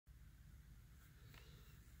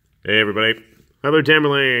Hey everybody, Hello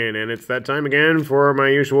Tamerlane, and it's that time again for my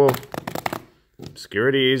usual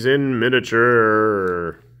Obscurities in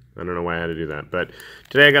Miniature. I don't know why I had to do that, but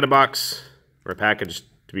today I got a box, or a package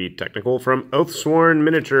to be technical, from Oathsworn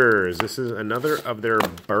Miniatures. This is another of their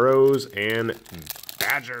Burrows and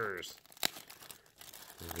Badgers.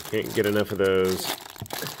 You can't get enough of those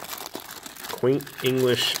quaint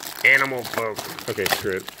English animal folk. Okay,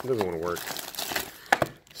 screw it. It doesn't want to work.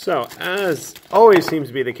 So, as always seems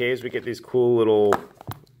to be the case, we get these cool little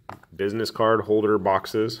business card holder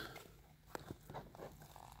boxes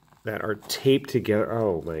that are taped together.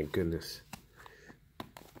 Oh my goodness.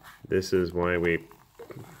 This is why we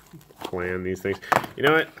plan these things. You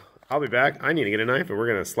know what? I'll be back. I need to get a knife and we're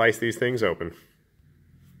going to slice these things open.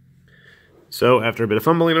 So, after a bit of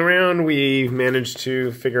fumbling around, we managed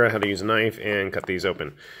to figure out how to use a knife and cut these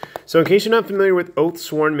open. So, in case you're not familiar with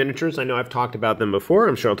Oathsworn Miniatures, I know I've talked about them before.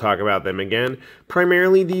 I'm sure I'll talk about them again.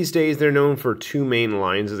 Primarily, these days, they're known for two main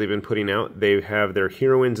lines that they've been putting out. They have their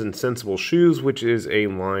Heroines and Sensible Shoes, which is a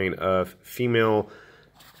line of female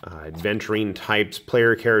adventuring types,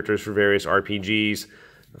 player characters for various RPGs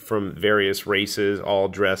from various races, all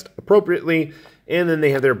dressed appropriately. And then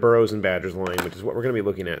they have their Burrows and Badgers line, which is what we're going to be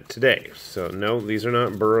looking at today. So, no, these are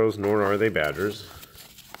not Burrows, nor are they Badgers.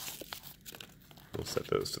 We'll set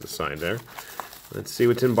those to the side there. Let's see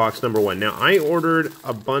what's in box number one. Now, I ordered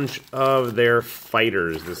a bunch of their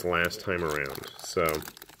fighters this last time around. So,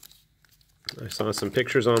 I saw some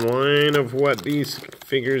pictures online of what these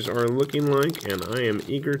figures are looking like, and I am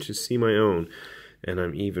eager to see my own. And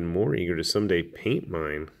I'm even more eager to someday paint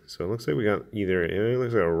mine. So it looks like we got either, it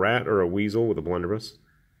looks like a rat or a weasel with a blunderbuss.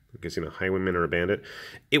 I'm guessing a highwayman or a bandit.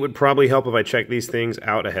 It would probably help if I check these things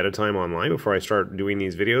out ahead of time online before I start doing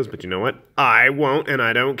these videos. But you know what? I won't and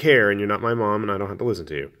I don't care. And you're not my mom and I don't have to listen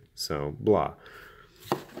to you. So, blah.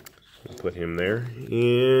 I'll put him there.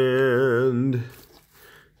 And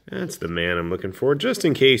that's the man I'm looking for. Just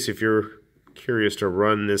in case if you're curious to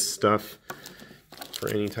run this stuff for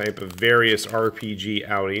any type of various RPG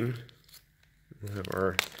outing. We'll have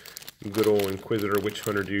our good old Inquisitor Witch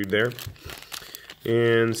Hunter dude there.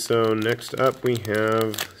 And so next up we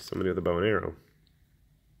have somebody with a bow and arrow.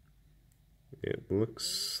 It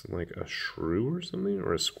looks like a shrew or something,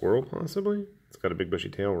 or a squirrel possibly. It's got a big bushy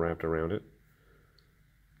tail wrapped around it.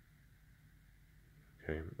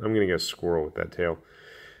 Okay, I'm going to guess squirrel with that tail.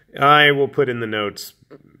 I will put in the notes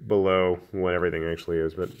below what everything actually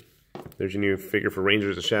is, but there's your new figure for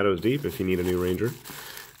Rangers of Shadows Deep if you need a new Ranger.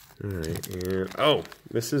 Alright, and oh,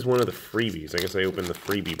 this is one of the freebies. I guess I opened the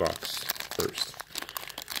freebie box first.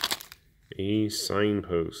 A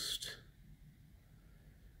signpost.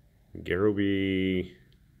 Garoby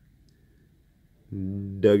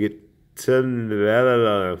Duggeton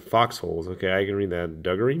foxholes. Okay, I can read that.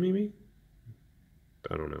 Duggery, maybe?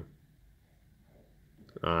 I don't know.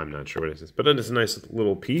 I'm not sure what it is. But it's a nice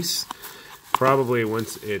little piece. Probably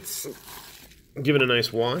once it's given a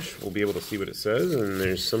nice wash, we'll be able to see what it says. And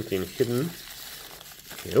there's something hidden.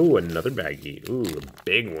 Oh, another baggie. Ooh, a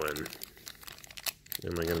big one.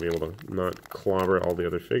 Am I going to be able to not clobber all the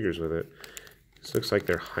other figures with it? This looks like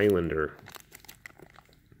they're Highlander.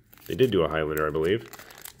 They did do a Highlander, I believe.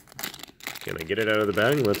 Can I get it out of the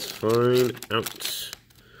bag? Let's find out.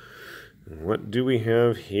 What do we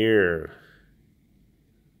have here?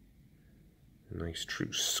 A nice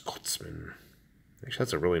true Scotsman. Actually,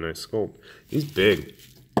 that's a really nice sculpt. He's big.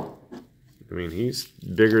 I mean, he's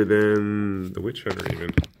bigger than the Witch Hunter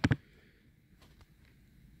even.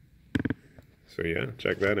 So yeah,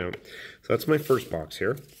 check that out. So that's my first box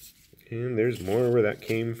here. And there's more where that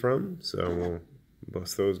came from. So we'll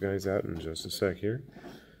bust those guys out in just a sec here.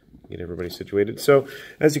 Get everybody situated. So,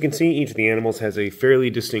 as you can see, each of the animals has a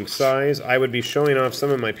fairly distinct size. I would be showing off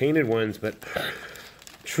some of my painted ones, but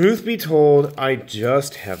truth be told, I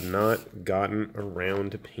just have not gotten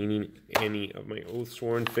around to painting any of my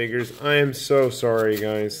Oathsworn figures. I am so sorry,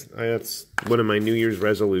 guys. That's one of my New Year's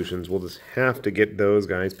resolutions. We'll just have to get those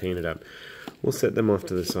guys painted up. We'll set them off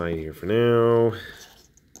to the side here for now.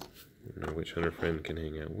 Our Witch Hunter friend can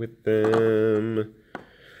hang out with them.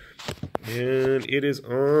 And it is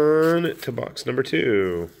on to box number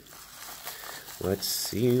 2. Let's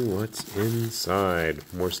see what's inside.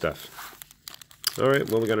 More stuff. Alright,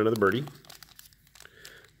 well, we got another birdie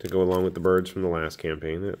to go along with the birds from the last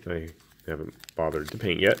campaign that I haven't bothered to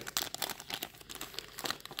paint yet.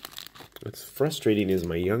 What's frustrating is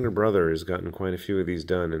my younger brother has gotten quite a few of these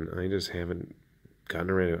done, and I just haven't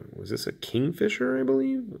gotten around to it. Was this a kingfisher, I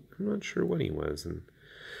believe? I'm not sure what he was. And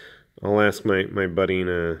I'll ask my budding,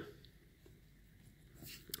 oh,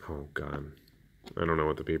 God. I don't know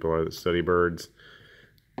what the people are that study birds.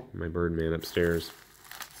 My bird man upstairs.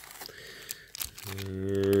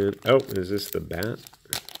 And, oh, is this the bat?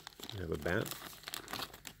 I have a bat.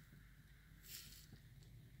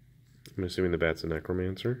 I'm assuming the bat's a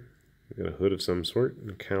necromancer. He's got a hood of some sort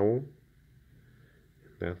and a cowl.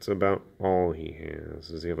 That's about all he has.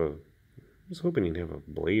 Does he have a... I was hoping he'd have a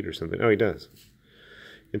blade or something. Oh, he does.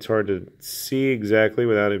 It's hard to see exactly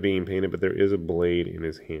without it being painted, but there is a blade in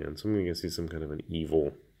his hand. So I'm going to guess he's some kind of an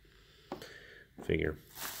evil figure.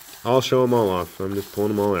 I'll show them all off. I'm just pulling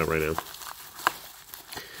them all out right now.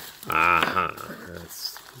 Aha!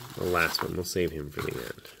 That's the last one. We'll save him for the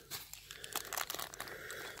end.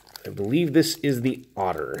 I believe this is the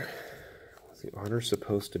otter. Was the otter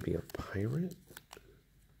supposed to be a pirate?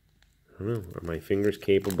 I don't know. Are my fingers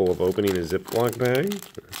capable of opening a Ziploc bag?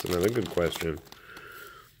 That's another good question.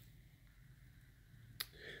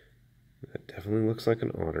 That definitely looks like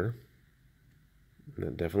an otter.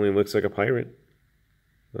 That definitely looks like a pirate.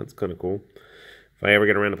 That's kind of cool. If I ever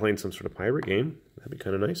get around to playing some sort of pirate game, that'd be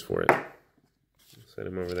kind of nice for it. Set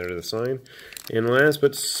him over there to the side. And last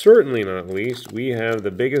but certainly not least, we have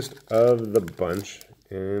the biggest of the bunch.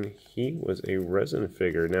 And he was a resin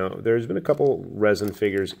figure. Now, there's been a couple resin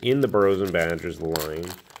figures in the Burrows Badgers line.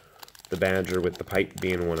 The badger with the pipe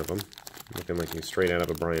being one of them. Looking like he's straight out of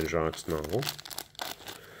a Brian Jacques novel.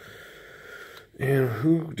 And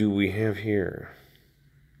who do we have here?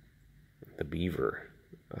 The beaver.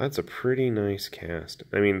 That's a pretty nice cast.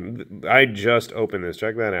 I mean, I just opened this.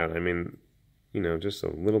 Check that out. I mean, you know, just a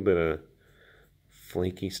little bit of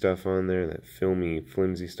flaky stuff on there, that filmy,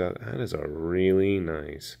 flimsy stuff. That is a really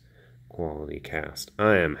nice quality cast.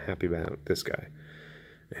 I am happy about this guy.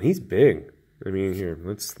 And he's big. I mean, here,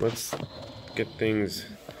 let's get things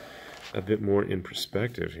a bit more in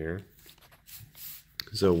perspective here.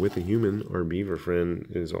 So with the human, our beaver friend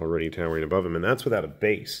is already towering above him, and that's without a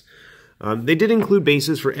base. They did include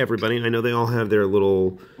bases for everybody. I know they all have their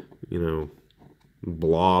little, you know,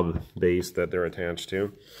 blob base that they're attached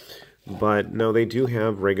to. But no, they do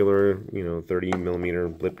have regular, you know,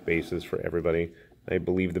 30mm blipped bases for everybody. I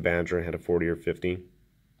believe the Badger had a 40 or 50.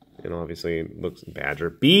 And obviously it looks Badger.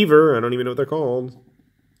 Beaver! I don't even know what they're called.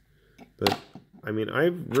 But, I mean,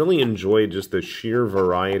 I've really enjoyed just the sheer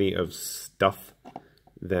variety of stuff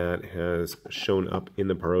that has shown up in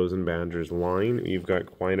the Burrows Badgers line. You've got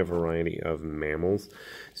quite a variety of mammals.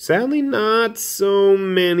 Sadly, not so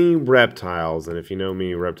many reptiles. And if you know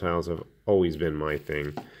me, reptiles have always been my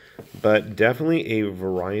thing. But definitely a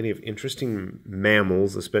variety of interesting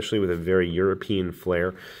mammals, especially with a very European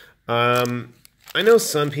flair. I know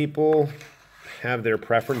some people have their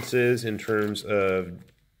preferences in terms of,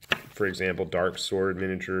 for example, Dark Sword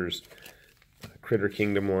miniatures, Critter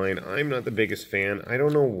Kingdom line. I'm not the biggest fan. I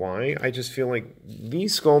don't know why. I just feel like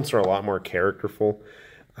these sculpts are a lot more characterful.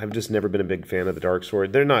 I've just never been a big fan of the Dark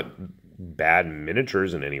Sword. They're not bad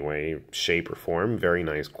miniatures in any way, shape, or form. Very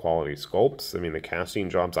nice quality sculpts. I mean, the casting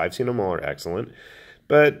jobs, I've seen them all, are excellent.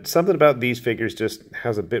 But something about these figures just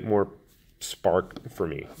has a bit more spark for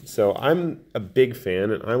me. So I'm a big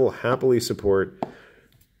fan, and I will happily support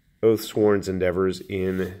Oathsworn's endeavors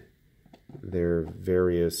in their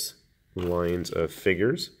various lines of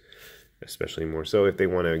figures, especially more so if they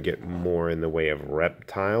want to get more in the way of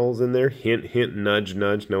reptiles in there. Hint, hint, nudge,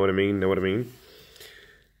 nudge, know what I mean, know what I mean.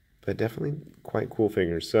 But definitely quite cool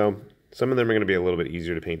figures. So some of them are going to be a little bit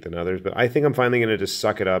easier to paint than others, but I think I'm finally going to just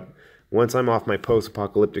suck it up. Once I'm off my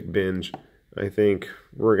post-apocalyptic binge, I think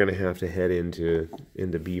we're going to have to head into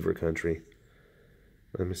beaver country.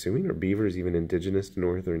 I'm assuming, are beavers even indigenous to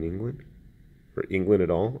northern England? Or England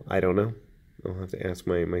at all? I don't know. I'll have to ask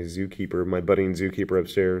my zookeeper, my budding zookeeper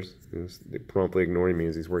upstairs. He's promptly ignoring me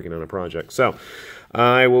as he's working on a project. So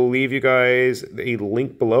I will leave you guys a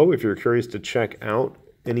link below if you're curious to check out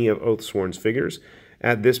any of Oathsworn's figures.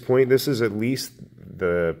 At this point, this is at least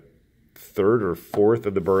the third or fourth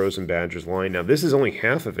of the Burrows Badgers line. Now, this is only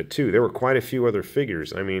half of it, too. There were quite a few other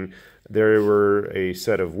figures. I mean, there were a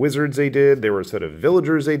set of wizards they did, there were a set of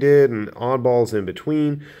villagers they did, and oddballs in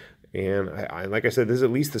between. And like I said, this is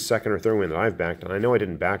at least the second or third one that I've backed, and I know I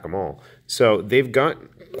didn't back them all. So they've got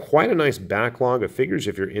quite a nice backlog of figures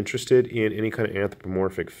if you're interested in any kind of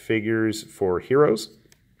anthropomorphic figures for heroes,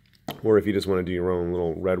 or if you just want to do your own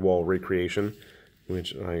little red wall recreation,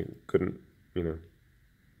 which I couldn't, you know,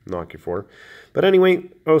 knock you for. But anyway,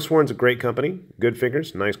 Oathsworn's a great company, good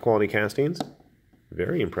figures, nice quality castings,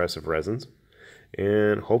 very impressive resins,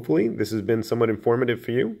 and hopefully this has been somewhat informative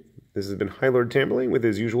for you. This has been High Lord Tamberlane with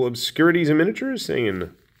his usual obscurities and miniatures saying,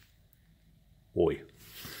 oi.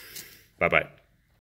 Bye-bye.